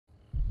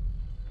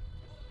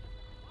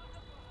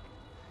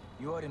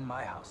You are in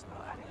my house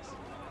now, Alex.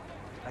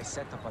 I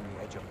set up on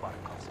the edge of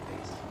Barkov's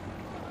base.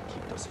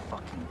 Keep those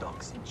fucking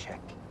dogs in check.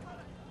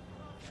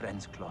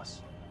 Friends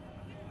close,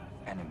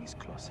 enemies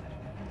closer.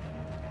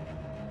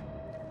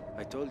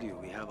 I told you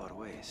we have our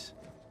ways.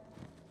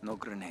 No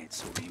grenades,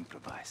 so we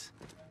improvise.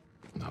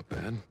 Not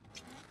bad.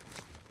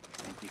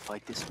 Think we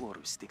fight this war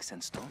with sticks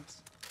and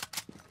stones?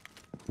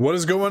 What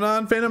is going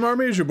on, Phantom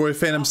Army? It's your boy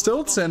Phantom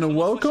Stilts, and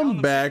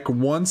welcome back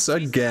once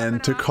again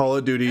to Call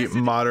of Duty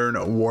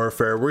Modern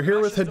Warfare. We're here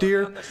with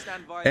Hadir,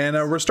 and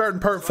we're starting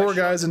part 4,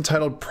 guys,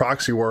 entitled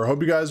Proxy War.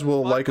 Hope you guys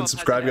will like and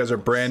subscribe. You guys are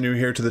brand new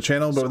here to the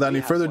channel, but without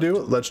any further ado,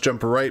 let's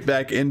jump right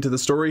back into the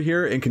story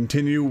here and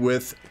continue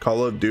with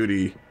Call of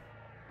Duty.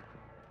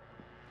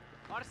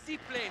 Our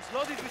seaplanes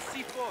loaded with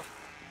C4.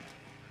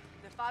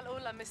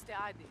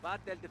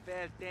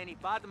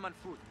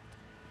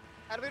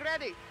 Are we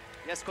ready?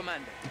 Yes,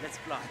 Commander. Let's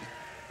fly.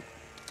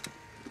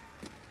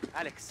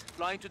 Alex,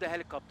 fly into the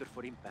helicopter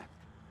for impact.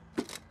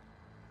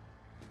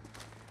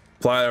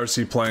 Fly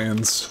RC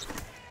planes.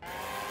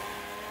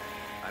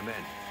 I'm in.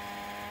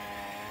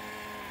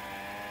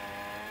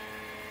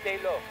 Stay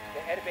low.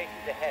 The airbase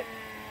is ahead.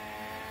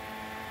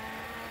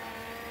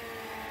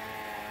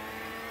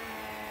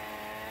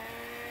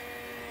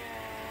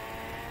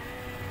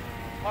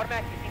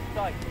 Tarmac is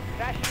inside.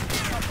 Crash into the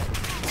cover.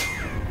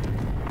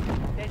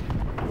 Steady.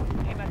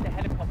 Aim at the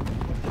helicopter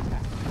for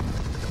impact.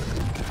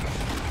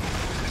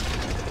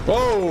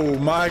 Oh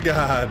my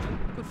god.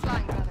 Good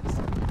flying, Alex.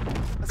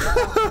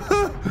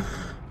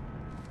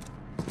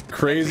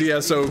 Crazy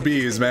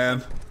SOBs,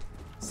 man.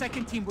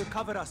 Second team will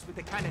cover us with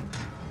the cannon.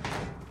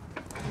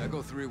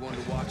 Echo 3-1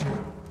 to Watcher.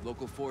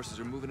 Local forces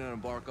are moving in on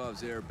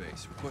Barkov's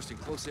airbase, requesting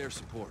close air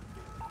support.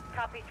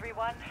 Copy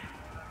 3-1.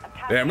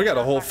 Damn, we got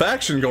a whole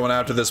faction going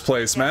after this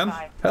place, man.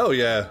 Hell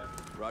yeah.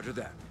 Roger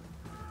that.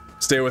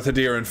 Stay with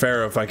Hadir and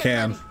Farah if I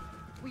can.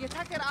 We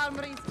attack their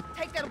armories,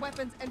 take their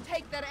weapons, and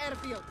take their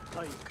airfield.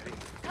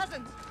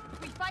 Cousins,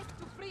 we fight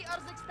to free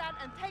Urzikstan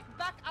and take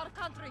back our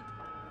country.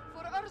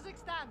 For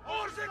Urzikstan!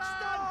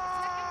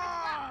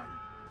 Urzikstan!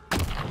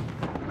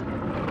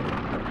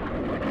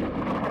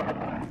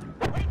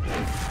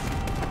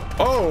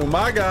 Oh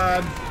my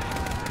god.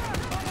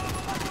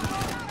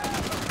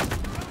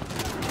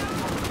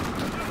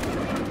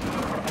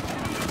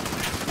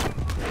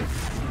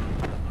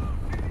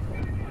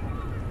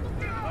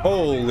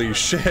 Holy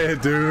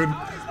shit, dude.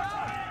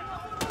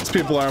 These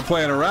people aren't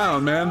playing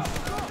around, man.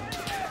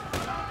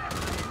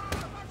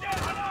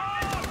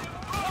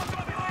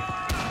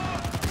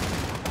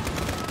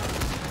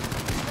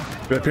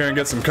 Get up here and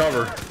get some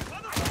cover.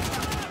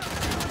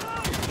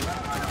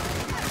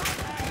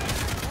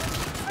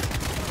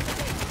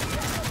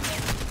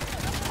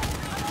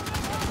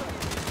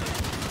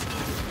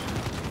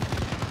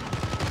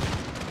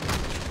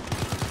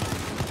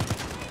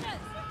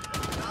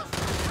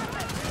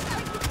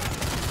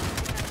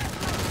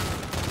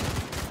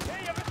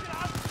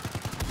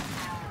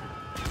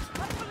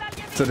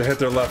 To hit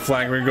their left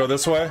flank, we can go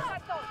this way.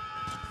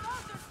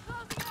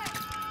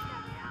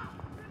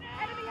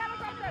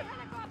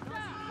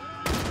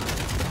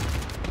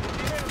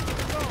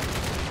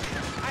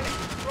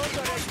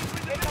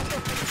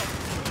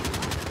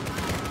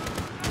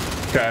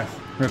 Okay,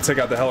 I'm gonna take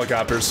out the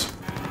helicopters.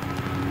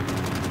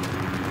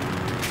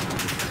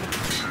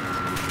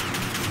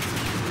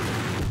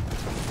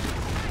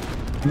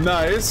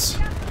 Nice.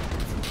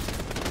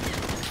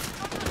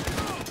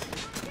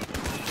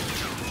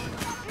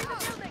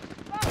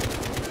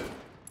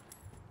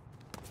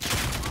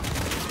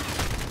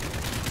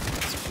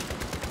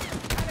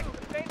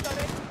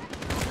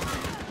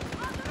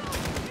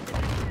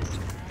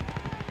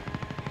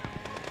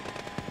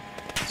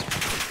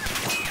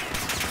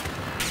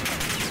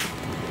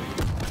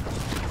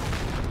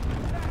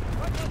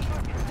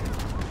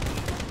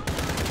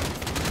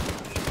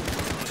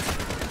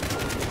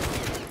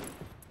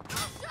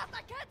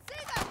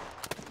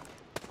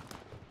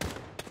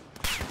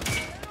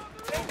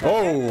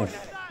 Oh.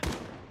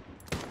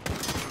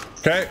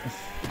 Okay.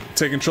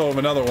 Take control of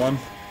another one.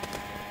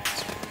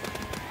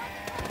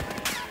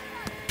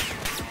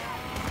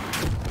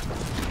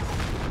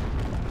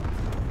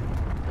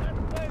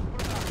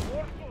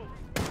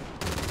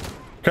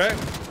 Okay.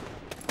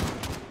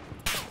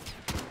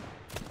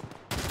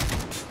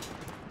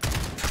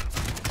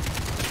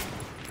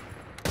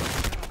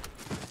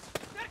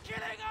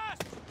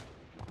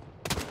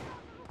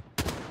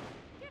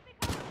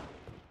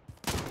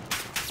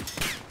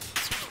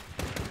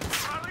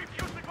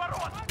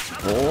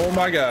 Oh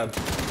my god.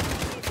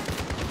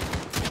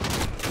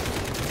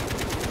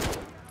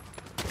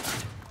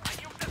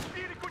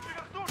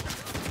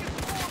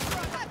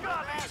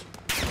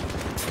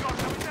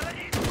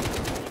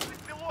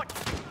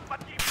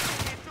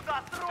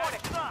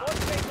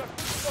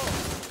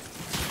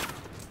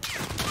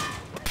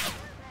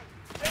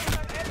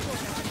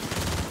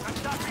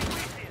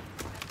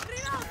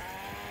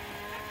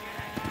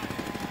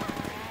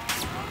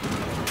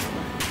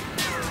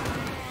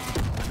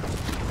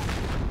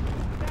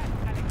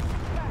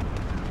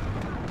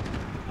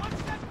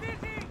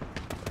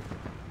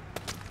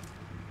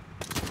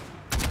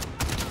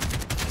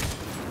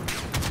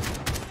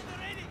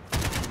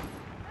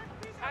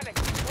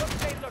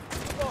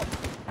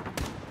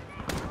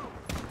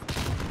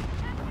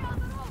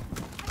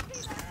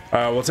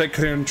 We'll take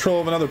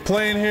control of another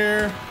plane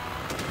here.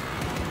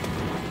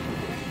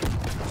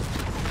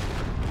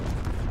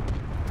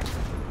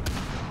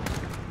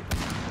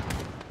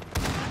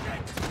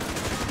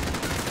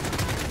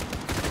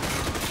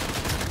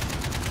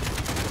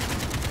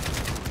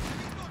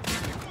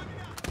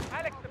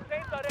 Alex, the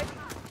plane's already.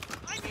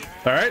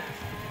 All right.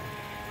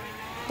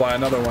 Fly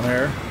another one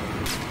here.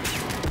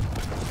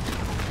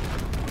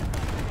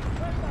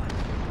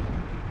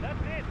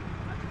 That's it.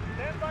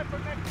 Stand by for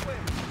next wave.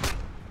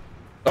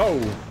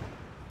 Oh.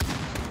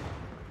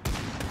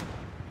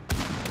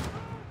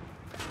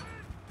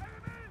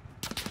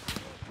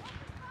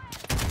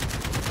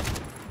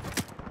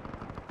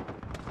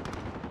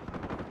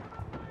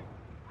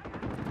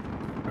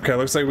 Okay,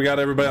 looks like we got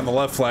everybody on the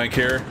left flank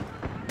here.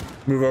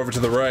 Move over to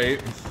the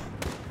right.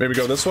 Maybe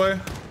go this way.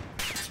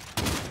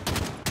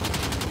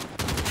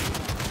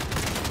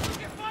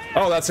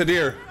 Oh, that's a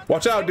deer.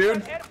 Watch out,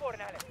 dude. Airborne,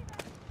 Alex.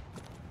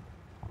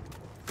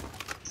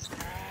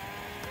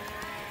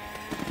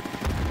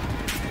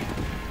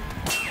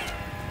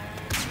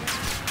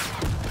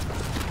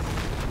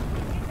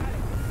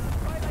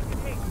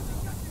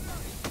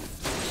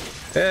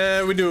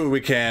 Yeah, we do what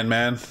we can,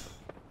 man.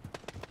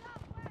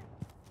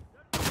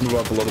 Move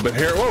up a little bit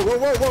here. Whoa, whoa,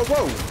 whoa, whoa,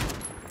 whoa.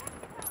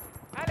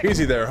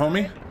 Easy there,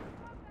 homie.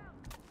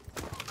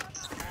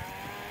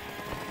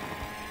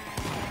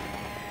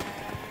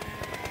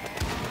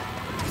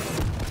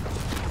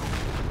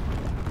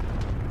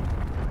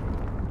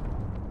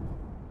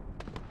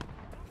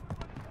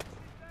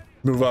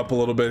 Move up a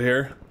little bit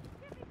here.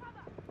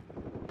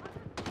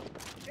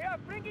 They are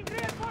bringing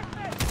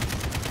reinforcements.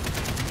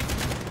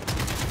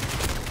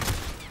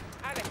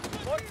 Alex,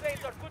 more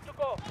planes are good to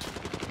go.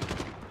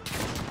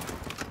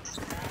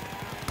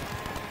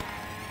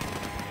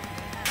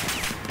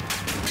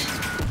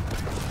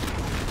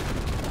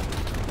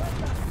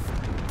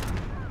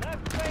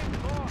 Left plane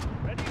more.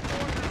 Ready for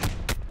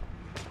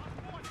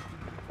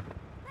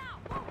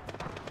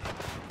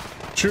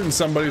Shooting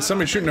somebody.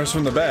 Somebody's shooting us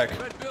from the back.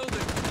 Red building.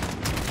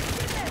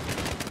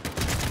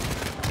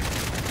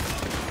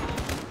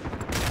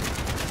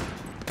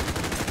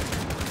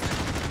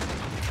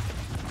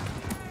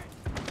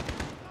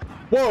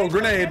 Whoa,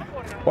 grenade.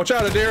 Watch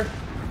out, Adair.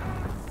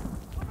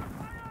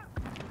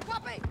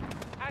 Copy.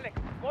 Alex,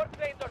 more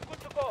planes are good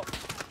to go.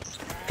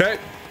 Okay.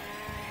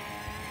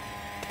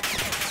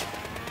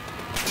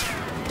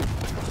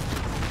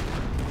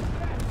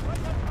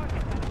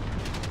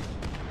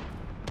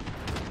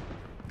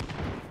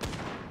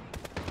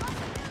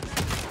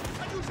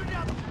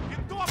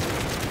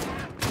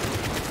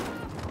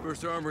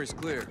 First armory's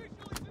clear.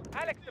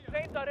 Alex, the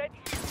planes are ready.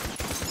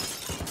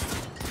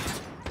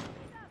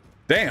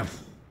 Damn.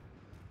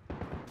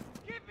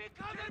 Keep me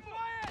covered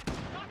fire!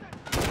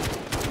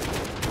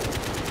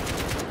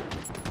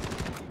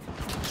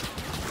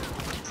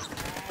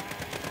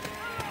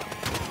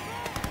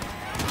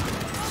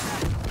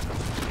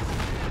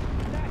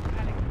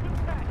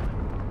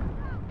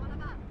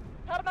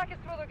 Tarmac is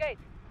through the gate.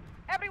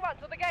 Everyone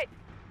to the gate.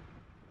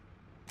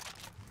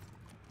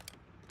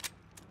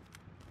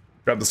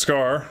 Got the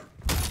scar.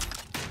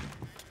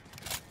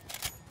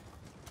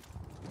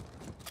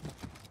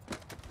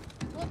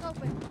 Look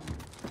open.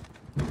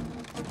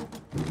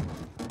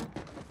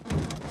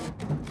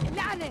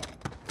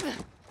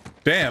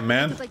 Damn,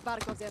 man. Looks like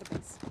Barkov's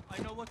airbase.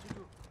 I know what to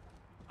do.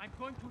 I'm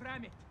going to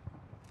ram it.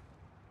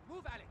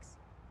 Move, Alex.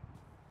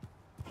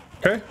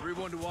 Okay.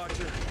 3-1 to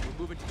Watcher. We're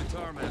moving to the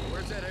tarmac.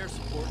 Where's that air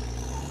support?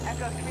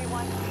 Echo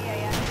 3-1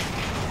 CAS.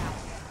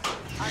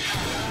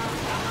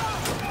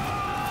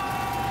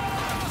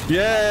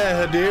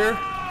 Yeah, Adair.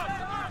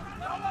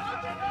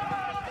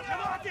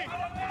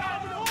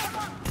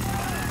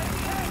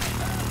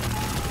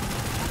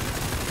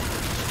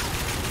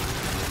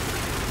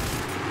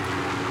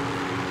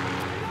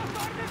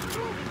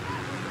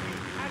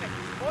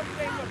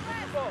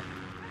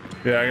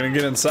 Yeah, I'm gonna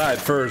get inside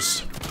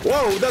first.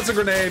 Whoa, that's a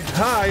grenade.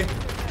 Hi.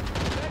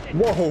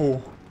 Whoa.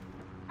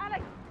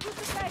 Alex, use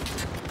the gate.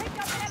 Take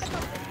out the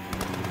helicopter.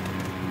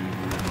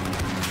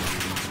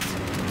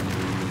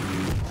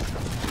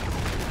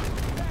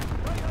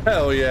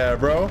 Hell yeah,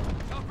 bro.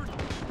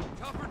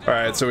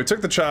 Alright, so we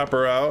took the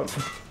chopper out.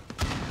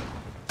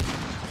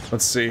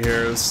 Let's see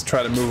here. Let's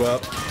try to move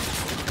up.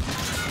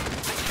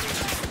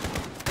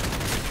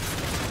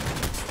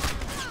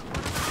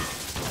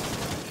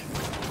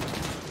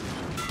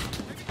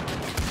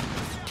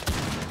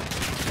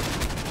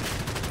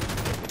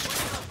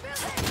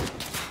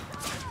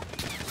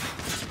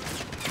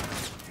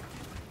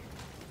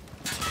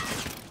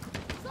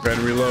 Go ahead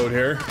and reload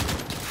here.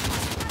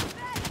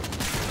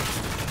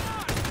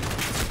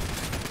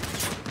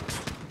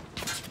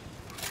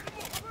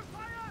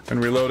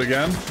 And reload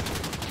again.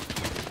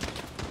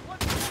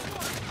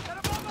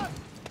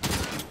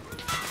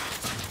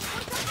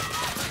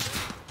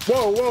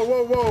 Whoa, whoa,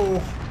 whoa,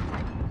 whoa.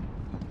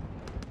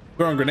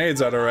 Throwing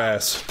grenades at our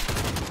ass.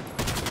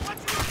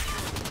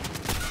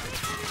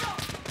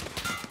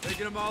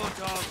 Taking a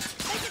Molotov.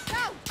 Make it go!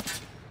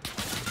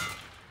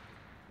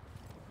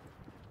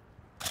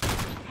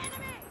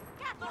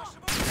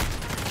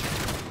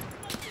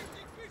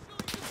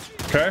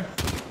 Okay.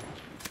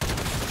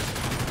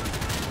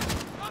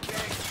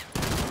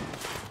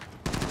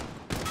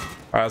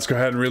 Alright, let's go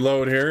ahead and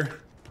reload here.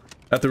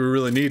 Not that we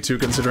really need to,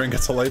 considering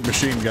it's a light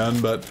machine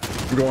gun, but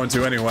I'm going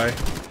to anyway.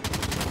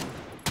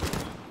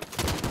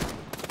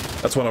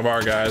 That's one of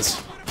our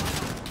guys.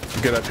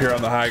 Get up here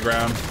on the high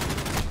ground.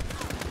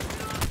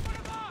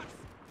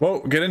 Whoa,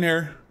 get in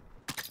here.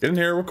 Get in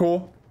here, we're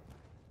cool.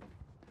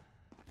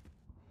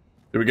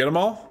 Did we get them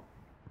all?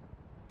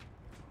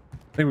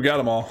 I think we got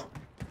them all.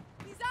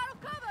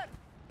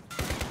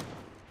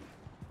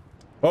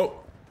 Oh.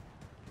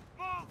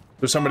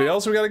 There's somebody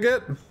else we gotta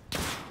get?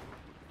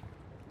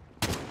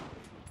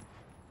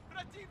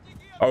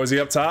 Oh, is he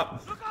up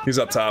top? He's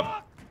up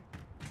top.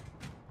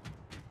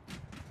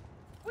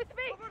 With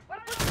me.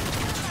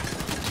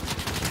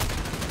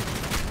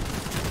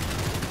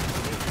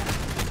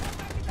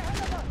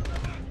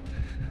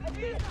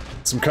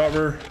 Some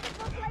cover.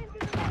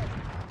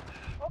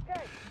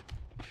 Okay.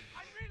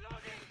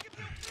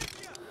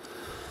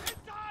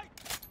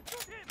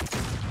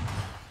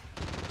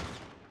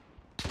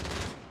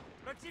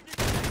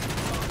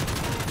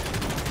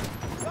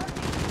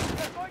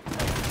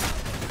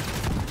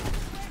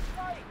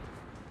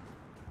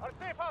 Our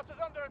safe house is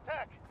under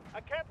attack.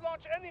 I can't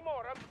launch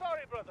anymore. I'm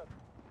sorry, brother.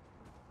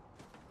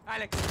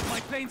 Alex, my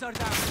planes are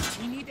down.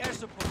 We need air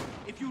support.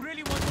 If you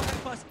really want to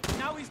help us,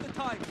 now is the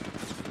time.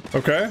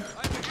 Okay.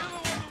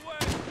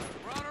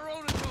 We're on our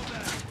own until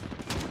then.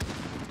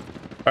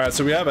 Alright,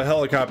 so we have a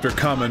helicopter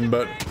coming,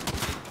 but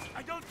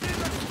I don't see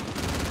them.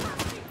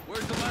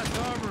 Where's the last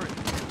armory?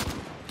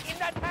 In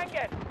that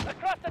hangar,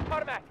 across the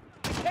tarmac.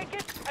 We take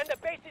it, and the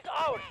base is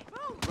ours.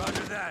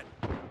 Roger that.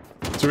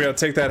 so we gotta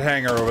take that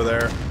hangar over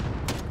there.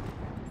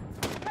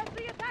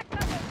 Friendly attack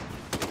method.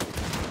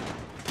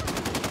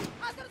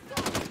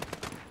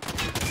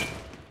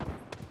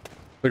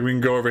 Like we can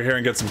go over here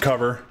and get some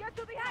cover. Get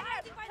to the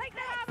hangar. Take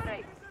the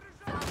armory.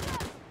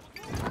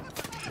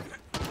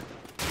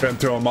 Gonna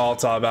throw a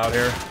Molotov out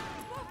here.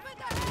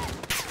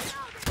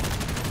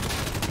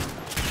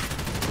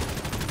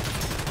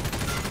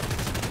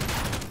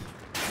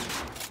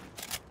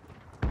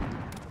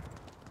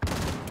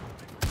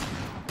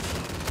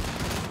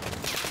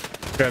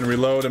 Can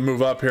reload and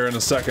move up here in a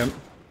second.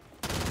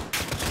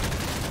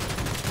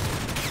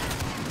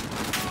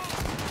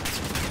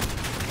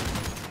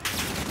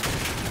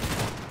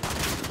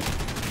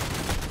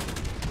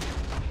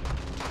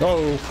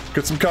 Oh,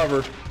 get some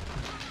cover.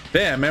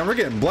 Damn, man, we're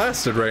getting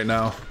blasted right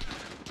now.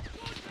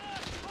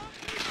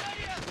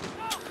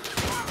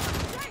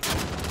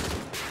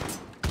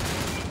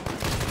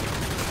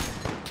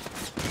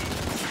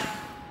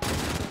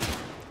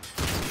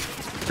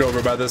 Go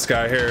over by this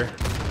guy here.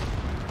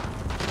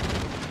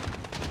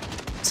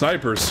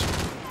 Snipers.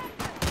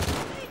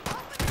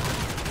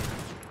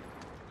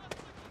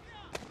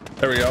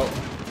 There we go.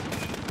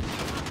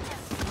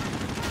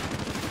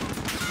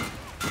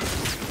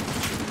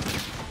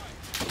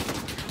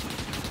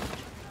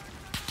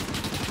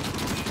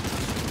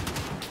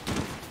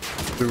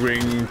 We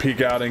can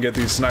peek out and get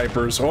these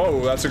snipers.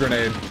 Oh, that's a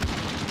grenade.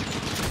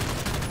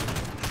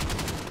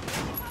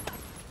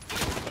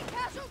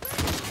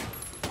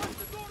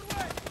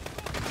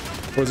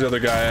 Where's the other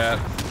guy at?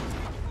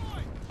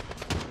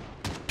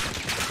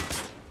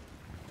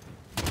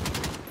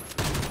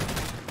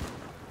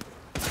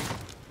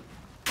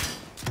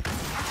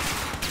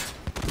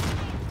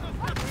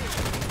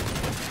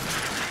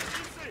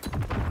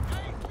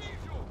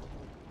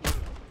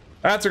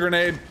 That's a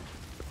grenade.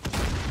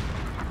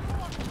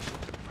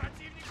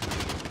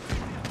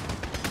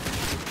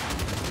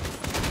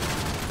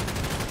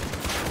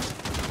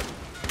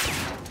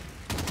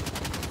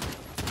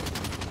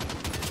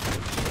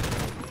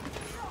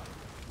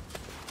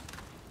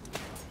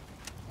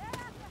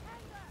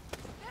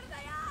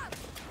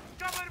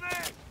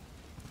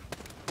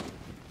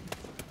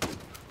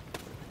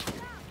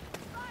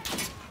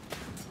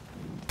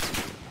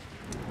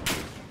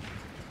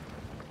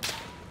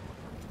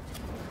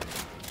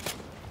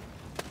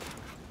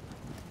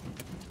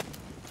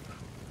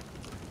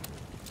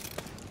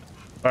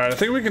 Alright, I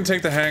think we can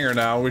take the hangar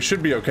now. We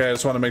should be okay. I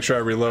just want to make sure I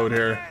reload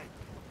here.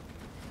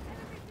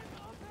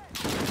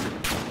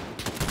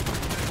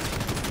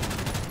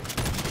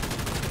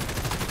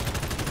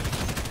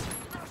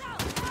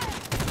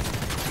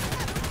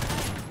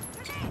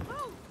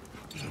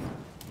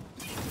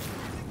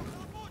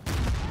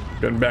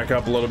 Getting back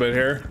up a little bit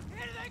here.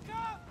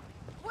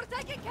 We're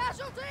taking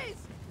casualties.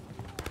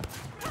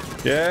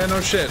 Yeah,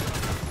 no shit.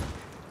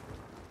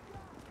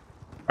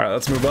 Alright,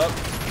 let's move up.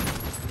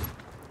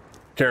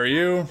 Carry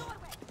you.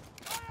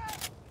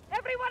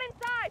 Everyone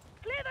inside.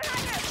 Clear the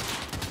hangar.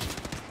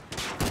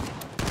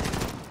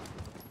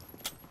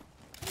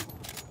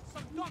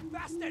 Some dumb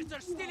bastards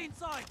are still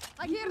inside.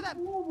 I hear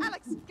them.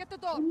 Alex, get the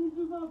door.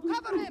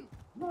 Cover him.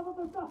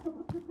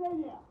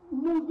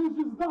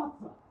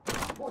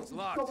 It's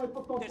locked.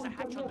 There's a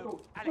hatch on the roof.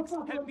 Alex,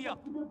 help me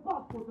up.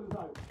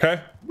 Okay.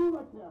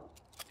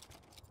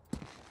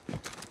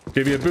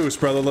 Give you a boost,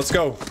 brother. Let's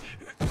go.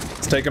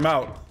 Let's take him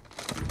out.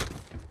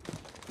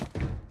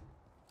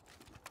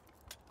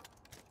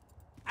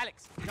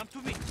 Alex, come to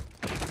me.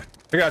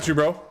 I got you,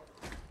 bro.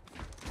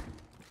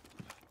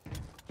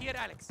 Here,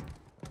 Alex.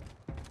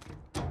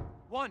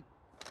 1,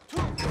 2,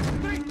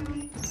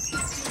 3.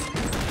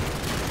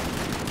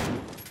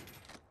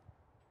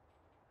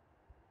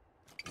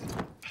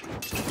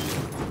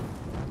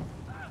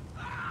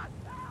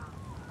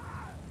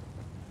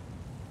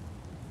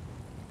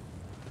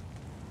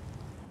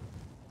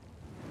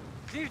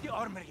 Clear the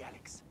armory,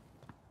 Alex.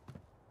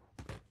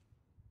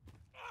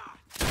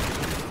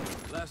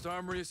 Last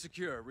armory is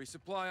secure.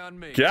 Resupply on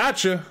me.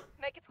 Gotcha.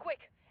 Make it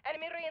quick.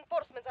 Enemy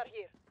reinforcements are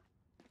here.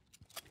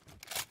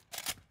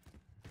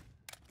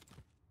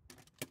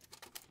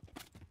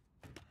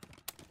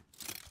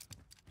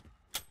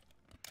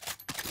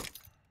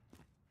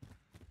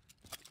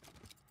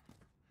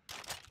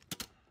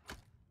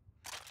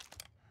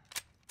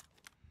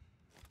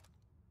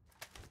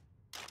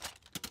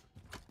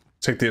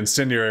 Take the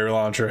incendiary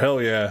launcher.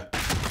 Hell yeah.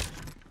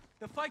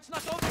 The fight's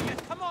not over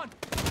yet. Come on.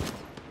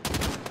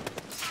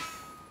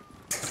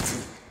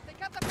 They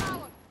cut the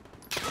power.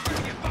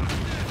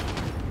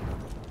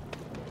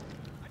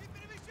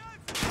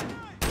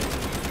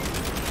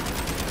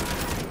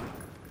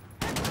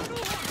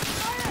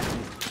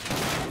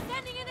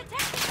 Standing in the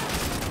technical.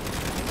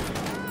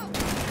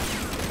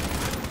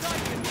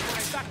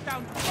 Back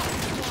down.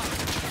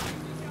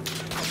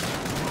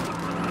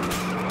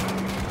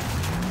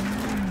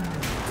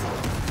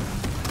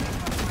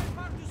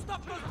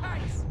 Stop those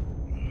tanks.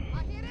 I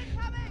hear it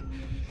coming.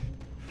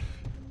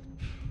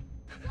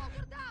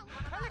 Soldier down.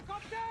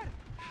 Helicopter.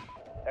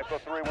 Echo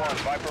 3-1,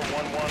 Viper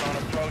 1-1 on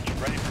approach,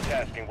 ready for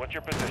tasking. What's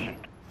your position?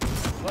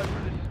 Viper,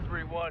 this is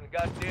 3-1.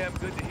 Goddamn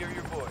good to hear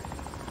your voice.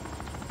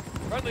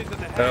 Friendly's in the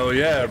head. Hell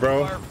yeah,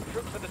 bro. Fire from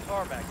troops to the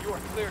tarmac. You are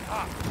cleared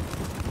hot.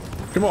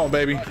 Come on,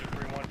 baby. Roger,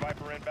 3-1,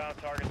 Viper inbound,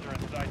 targets are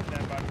in sight,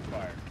 stand by for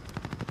fire.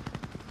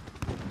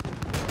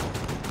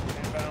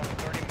 Inbound,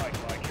 30 mic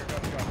like, here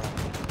comes gun.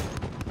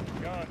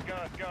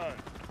 Guns.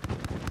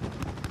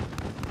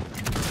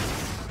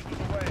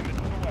 Missiles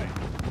away.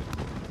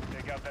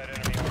 Take out that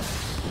enemy armor.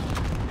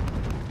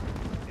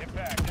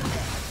 Impact.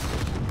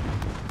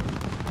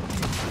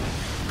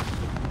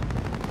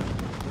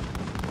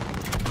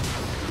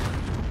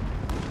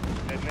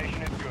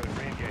 Detonation is good,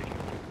 re-engaging.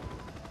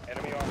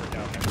 Enemy armor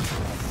down there.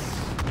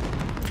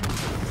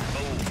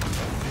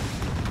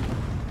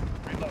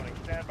 Reloading,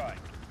 stand by.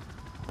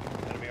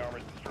 Enemy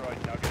armor's destroyed,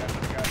 now get after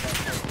the guys on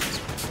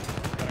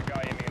foot. Got a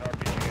guy aiming an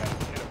RPG at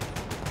us, hit him.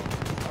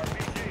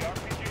 RPG!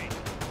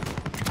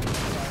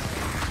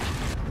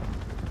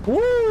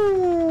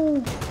 Woo!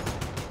 We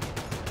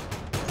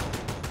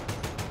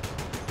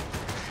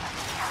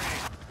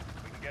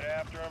can get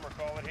after him or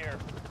call it here.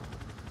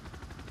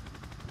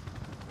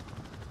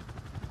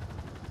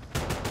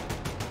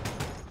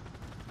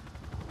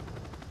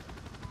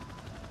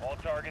 All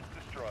targets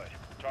destroyed.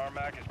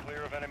 Tarmac is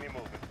clear of enemy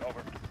movement.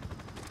 Over.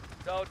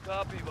 Solid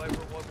copy, Viper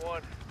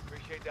 1-1.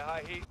 Appreciate the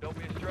high heat. Don't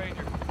be a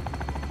stranger.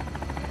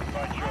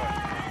 By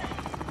choice.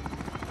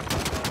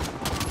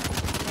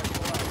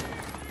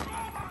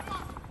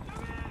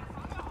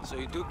 So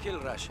you do kill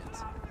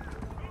Russians.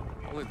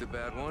 Only the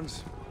bad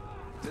ones.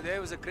 Today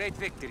was a great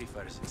victory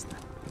for Urzikstan.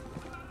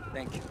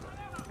 Thank you.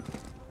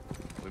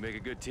 We make a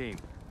good team.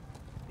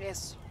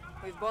 Yes,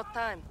 we've bought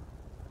time.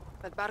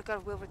 But Barker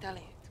will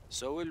retaliate.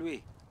 So will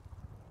we.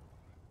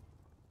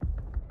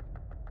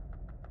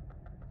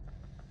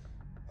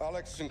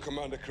 Alex and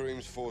Commander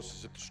Karim's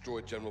forces have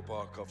destroyed General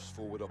Barkov's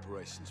forward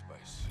operations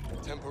base,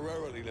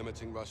 temporarily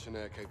limiting Russian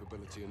air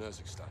capability in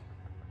Urzikstan.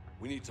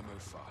 We need to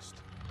move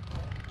fast.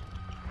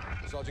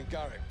 Sergeant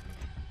Garrick,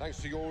 thanks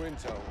to your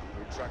intel,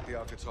 we tracked the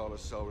Al-Qatala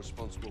cell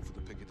responsible for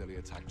the Piccadilly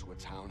attack to a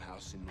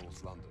townhouse in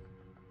North London.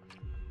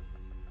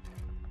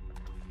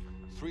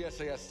 3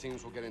 SAS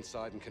teams will get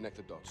inside and connect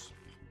the dots.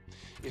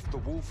 If the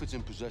Wolf is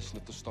in possession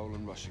of the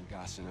stolen Russian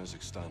gas in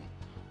Urzikstan,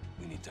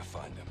 we need to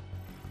find him.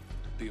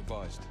 Be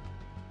advised,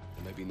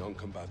 there may be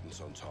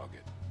non-combatants on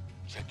target.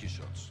 Check your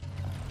shots.